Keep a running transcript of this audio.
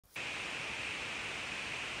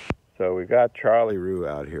So we got Charli Roo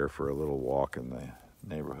out here for a little walk in the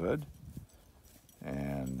neighborhood.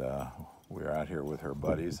 And we're out here with her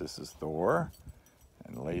buddies. This is Thor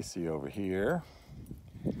and Lacey over here.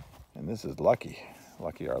 And this is Lucky.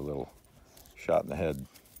 Lucky, our little shot in the head,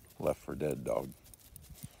 left for dead dog.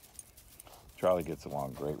 Charli gets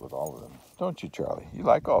along great with all of them. Don't you, Charli? You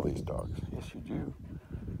like all these dogs. Yes, you do.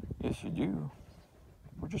 Yes, you do.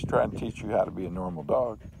 We're just trying to teach you how to be a normal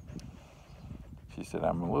dog. She said,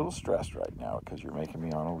 I'm a little stressed right now because you're making me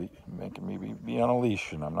be on a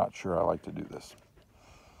leash, and I'm not sure I like to do this.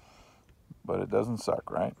 But it doesn't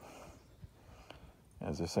suck, right?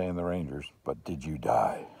 As they say in the Rangers, but did you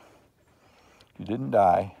die? You didn't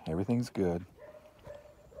die. Everything's good.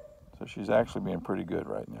 So she's actually being pretty good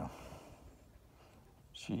right now.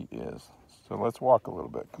 She is. So let's walk a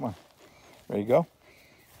little bit. Come on. Ready to go?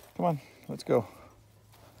 Come on. Let's go.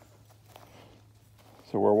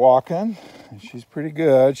 So we're walking, and she's pretty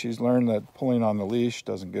good. She's learned that pulling on the leash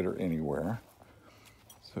doesn't get her anywhere.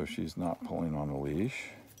 So she's not pulling on the leash.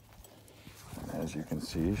 And as you can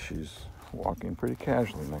see, she's walking pretty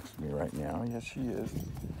casually next to me right now. Yes, she is.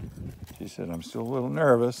 She said, I'm still a little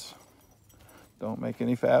nervous. Don't make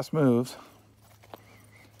any fast moves.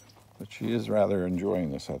 But she is rather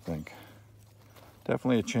enjoying this, I think.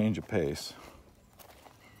 Definitely a change of pace.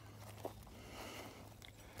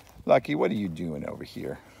 Lucky, what are you doing over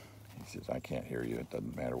here? He says, I can't hear you. It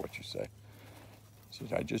doesn't matter what you say. He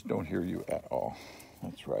says, I just don't hear you at all.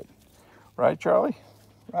 That's right. Right, Charli?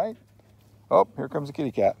 Right? Oh, here comes a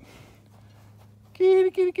kitty cat.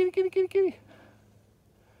 Kitty, kitty, kitty, kitty, kitty, kitty.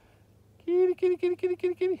 Kitty, kitty, kitty, kitty,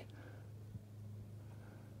 kitty, kitty.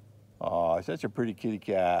 Oh, such a pretty kitty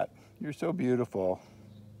cat. You're so beautiful.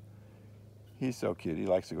 He's so cute. He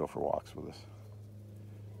likes to go for walks with us.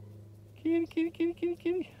 Kitty, kitty, kitty, kitty,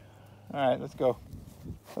 kitty. All right, let's go.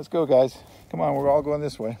 Let's go, guys. Come on, we're all going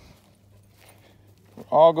this way. We're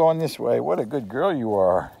all going this way. What a good girl you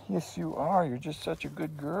are. Yes, you are. You're just such a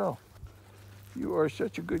good girl. You are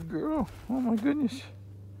such a good girl. Oh, my goodness.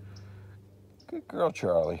 Good girl,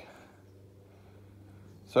 Charli.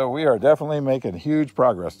 So we are definitely making huge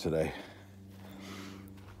progress today.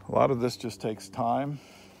 A lot of this just takes time.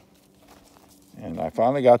 And I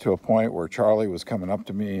finally got to a point where Charli was coming up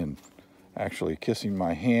to me and actually kissing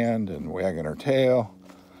my hand and wagging her tail.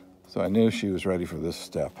 So I knew she was ready for this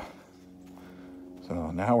step.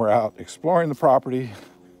 So now we're out exploring the property,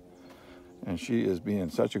 and she is being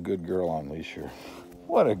such a good girl on leash here.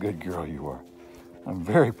 What a good girl you are. I'm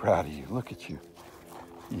very proud of you. Look at you.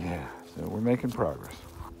 Yeah, so we're making progress.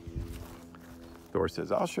 Thor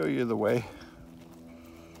says, I'll show you the way.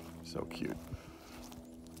 So cute.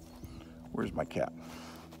 Where's my cat?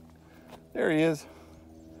 There he is.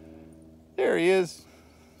 There he is.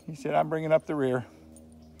 He said, I'm bringing up the rear.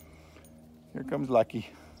 Here comes Lucky.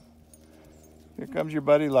 Here comes your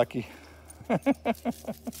buddy Lucky.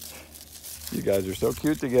 You guys are so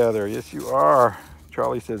cute together. Yes, you are.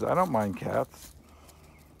 Charli says, I don't mind cats.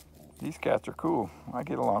 These cats are cool. I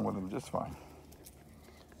get along with them just fine.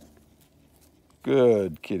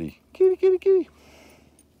 Good kitty. Kitty, kitty, kitty.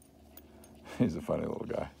 He's a funny little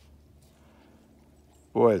guy.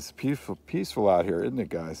 Boy, it's peaceful out here, isn't it,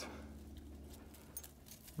 guys?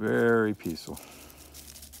 Very peaceful.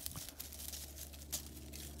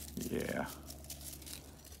 Yeah.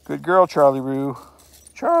 Good girl, Charli Roo.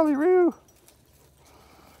 Charli Roo.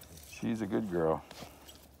 She's a good girl.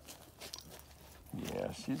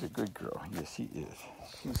 Yeah, she's a good girl. Yes, she is.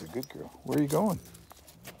 She's a good girl. Where are you going?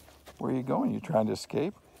 Where are you going? You trying to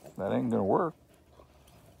escape? That ain't gonna work.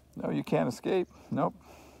 No, you can't escape. Nope.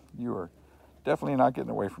 You are definitely not getting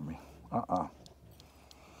away from me. So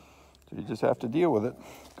you just have to deal with it.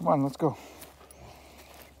 Come on, let's go.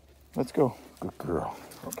 Let's go. Good girl.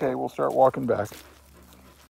 Okay, we'll start walking back.